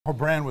Her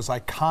brand was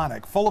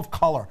iconic, full of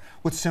color,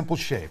 with simple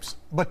shapes.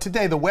 But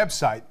today, the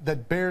website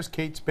that bears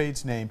Kate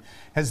Spade's name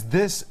has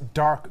this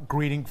dark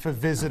greeting for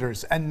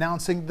visitors,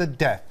 announcing the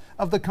death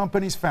of the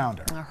company's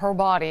founder. Her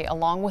body,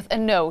 along with a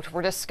note,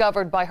 were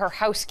discovered by her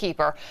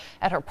housekeeper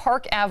at her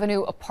Park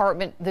Avenue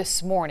apartment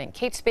this morning.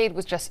 Kate Spade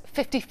was just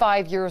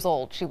 55 years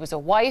old. She was a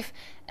wife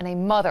and a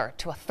mother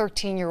to a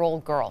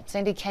 13-year-old girl.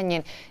 Sandy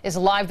Kenyon is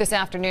live this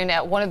afternoon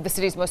at one of the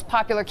city's most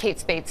popular Kate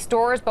Spade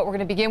stores, but we're going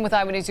to begin with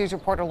Eyewitness News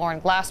reporter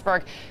Lauren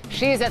Glassberg.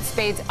 She is at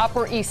Spade's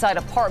Upper East Side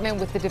apartment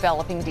with the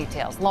developing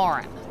details.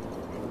 Lauren.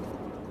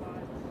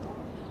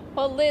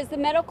 Well, Liz, the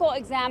medical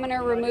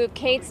examiner removed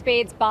Kate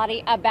Spade's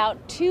body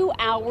about 2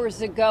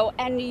 hours ago,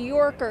 and New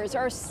Yorkers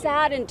are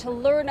saddened to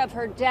learn of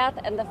her death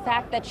and the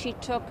fact that she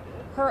took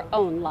her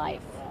own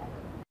life.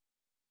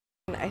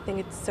 I think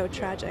it's so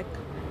tragic.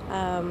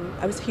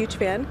 I was a huge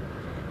fan.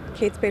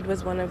 Kate Spade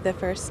was one of the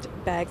first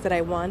bags that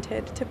I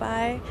wanted to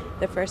buy,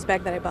 the first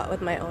bag that I bought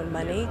with my own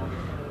money,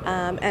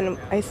 and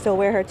I still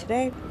wear her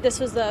today. This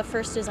was the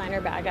first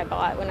designer bag I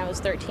bought when I was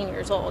 13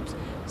 years old,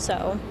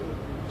 so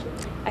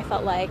I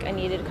felt like I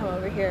needed to come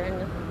over here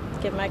and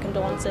give my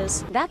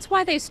condolences. That's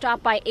why they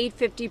stopped by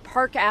 850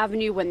 Park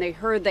Avenue when they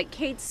heard that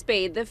Kate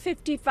Spade, the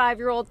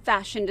 55-year-old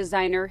fashion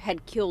designer,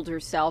 had killed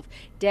herself,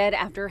 dead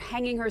after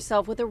hanging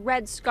herself with a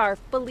red scarf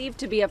believed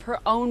to be of her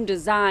own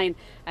design,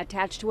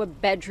 attached to a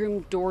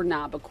bedroom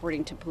doorknob,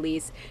 according to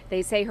police.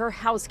 They say her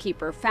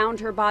housekeeper found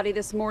her body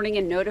this morning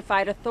and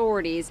notified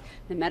authorities.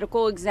 The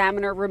medical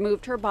examiner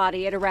removed her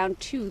body at around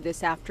 2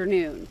 this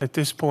afternoon. At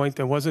this point,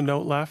 there was a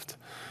note left.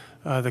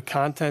 The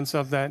contents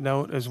of that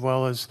note, as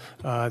well as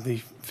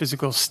the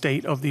physical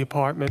state of the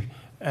apartment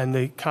and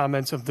the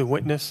comments of the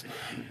witness,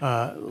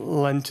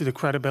 lend to the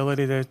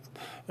credibility that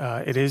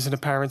it is an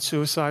apparent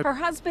suicide. Her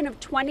husband of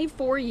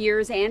 24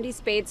 years, Andy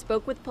Spade,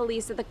 spoke with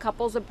police at the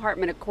couple's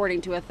apartment,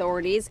 according to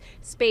authorities.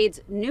 Spade's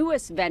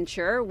newest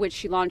venture, which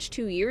she launched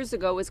 2 years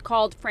ago, is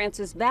called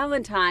Frances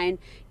Valentine,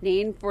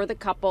 named for the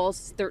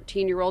couple's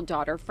 13-year-old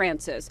daughter,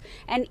 Frances.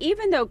 And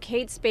even though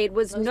Kate Spade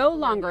was no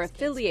longer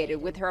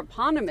affiliated with her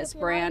eponymous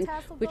brand,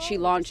 which she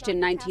launched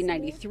in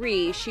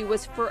 1993, she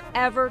was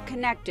forever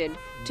connected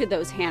to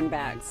those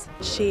handbags.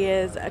 She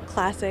is a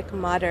classic,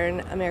 modern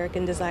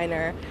American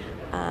designer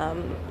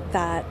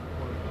that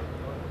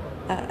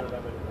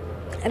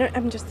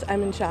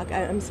I'm in shock.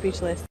 I'm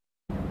speechless.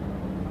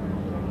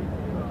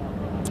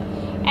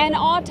 An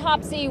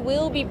autopsy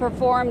will be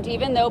performed,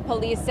 even though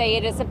police say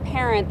it is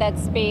apparent that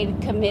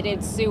Spade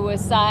committed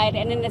suicide.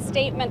 And in a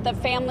statement, the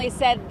family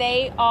said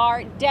they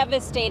are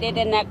devastated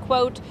and that,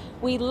 quote,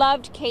 "We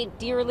loved Kate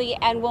dearly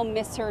and will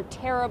miss her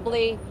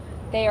terribly."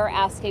 They are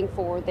asking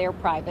for their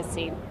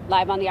privacy.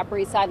 Live on the Upper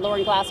East Side,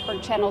 Lauren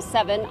Glassberg, Channel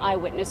 7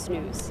 Eyewitness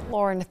News.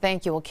 Lauren,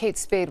 thank you. Well, Kate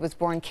Spade was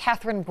born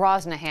Catherine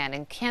Brosnahan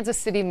in Kansas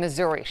City,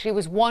 Missouri. She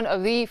was one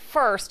of the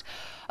first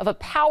of a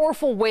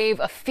powerful wave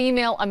of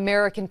female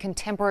American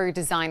contemporary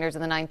designers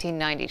in the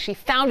 1990s. She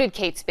founded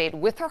Kate Spade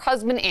with her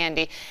husband,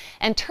 Andy,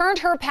 and turned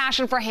her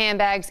passion for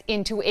handbags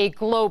into a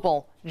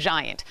global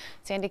giant.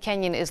 Sandy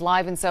Kenyon is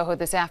live in Soho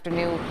this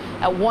afternoon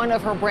at one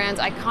of her brand's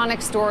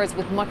iconic stores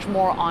with much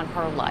more on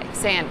her life.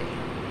 Sandy.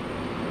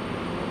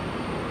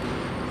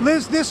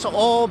 Liz, this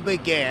all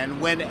began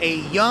when a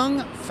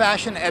young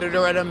fashion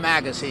editor at a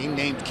magazine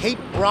named Kate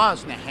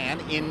Brosnahan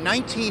in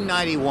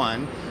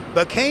 1991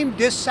 became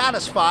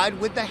dissatisfied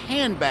with the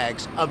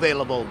handbags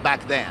available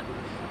back then.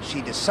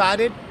 She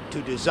decided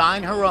to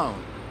design her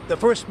own. The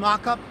first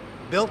mock-up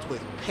built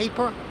with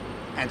paper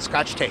and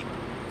Scotch tape.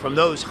 From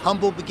those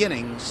humble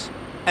beginnings,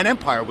 an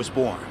empire was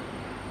born.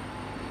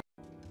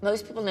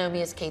 Most people know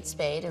me as Kate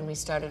Spade, and we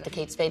started the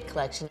Kate Spade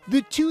collection.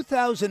 The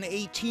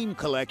 2018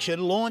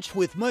 collection launched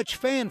with much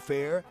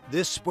fanfare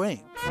this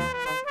spring.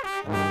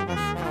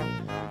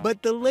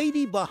 But the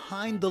lady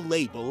behind the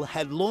label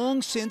had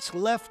long since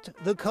left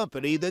the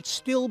company that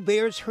still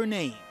bears her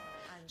name,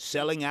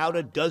 selling out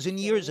a dozen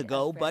years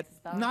ago, but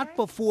not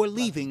before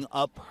leaving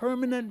a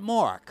permanent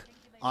mark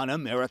on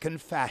American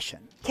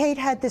fashion. Kate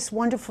had this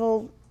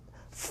wonderful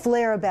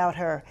flair about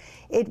her.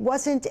 It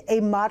wasn't a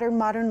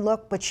modern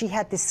look, but she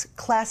had this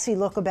classy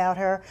look about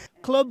her.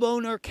 Club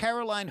owner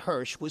Caroline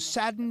Hirsch was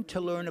saddened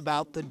to learn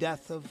about the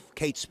death of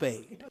Kate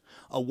Spade,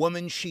 a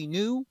woman she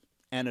knew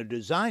and a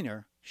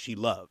designer she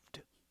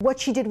loved. What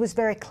she did was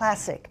very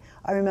classic.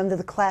 I remember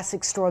the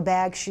classic straw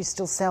bags she's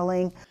still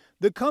selling.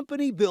 The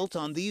company built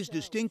on these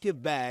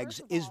distinctive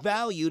bags is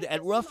valued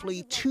at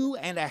roughly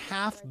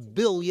 $2.5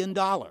 billion.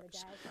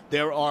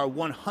 There are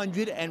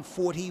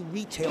 140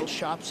 retail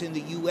shops in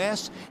the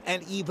U.S.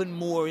 and even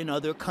more in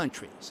other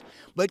countries.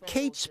 But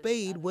Kate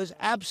Spade was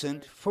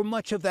absent for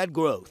much of that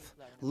growth,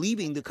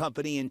 leaving the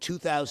company in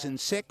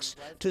 2006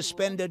 to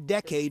spend a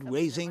decade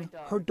raising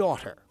her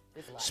daughter.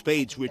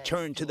 Spade's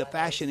return to the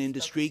fashion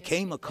industry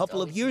came a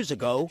couple of years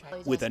ago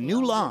with a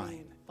new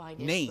line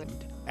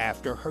named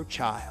after her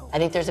child. I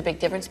think there's a big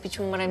difference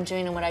between what I'm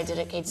doing and what I did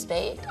at Kate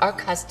Spade. Our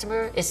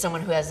customer is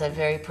someone who has a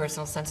very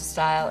personal sense of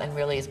style and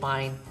really is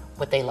buying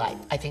what they like.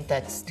 I think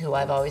that's who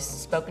I've always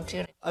spoken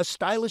to. A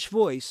stylish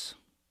voice,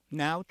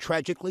 now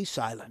tragically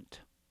silent.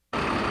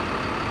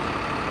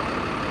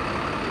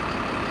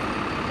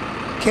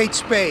 Kate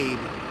Spade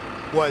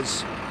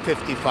was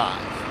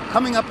 55.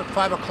 Coming up at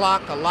 5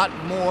 o'clock, a lot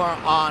more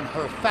on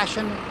her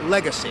fashion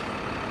legacy.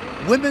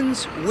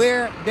 Women's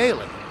Wear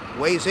Daily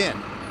weighs in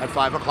at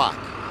 5 o'clock.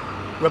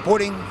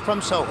 Reporting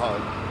from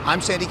Soho, I'm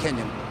Sandy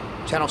Kenyon,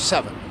 Channel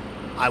 7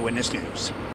 Eyewitness News.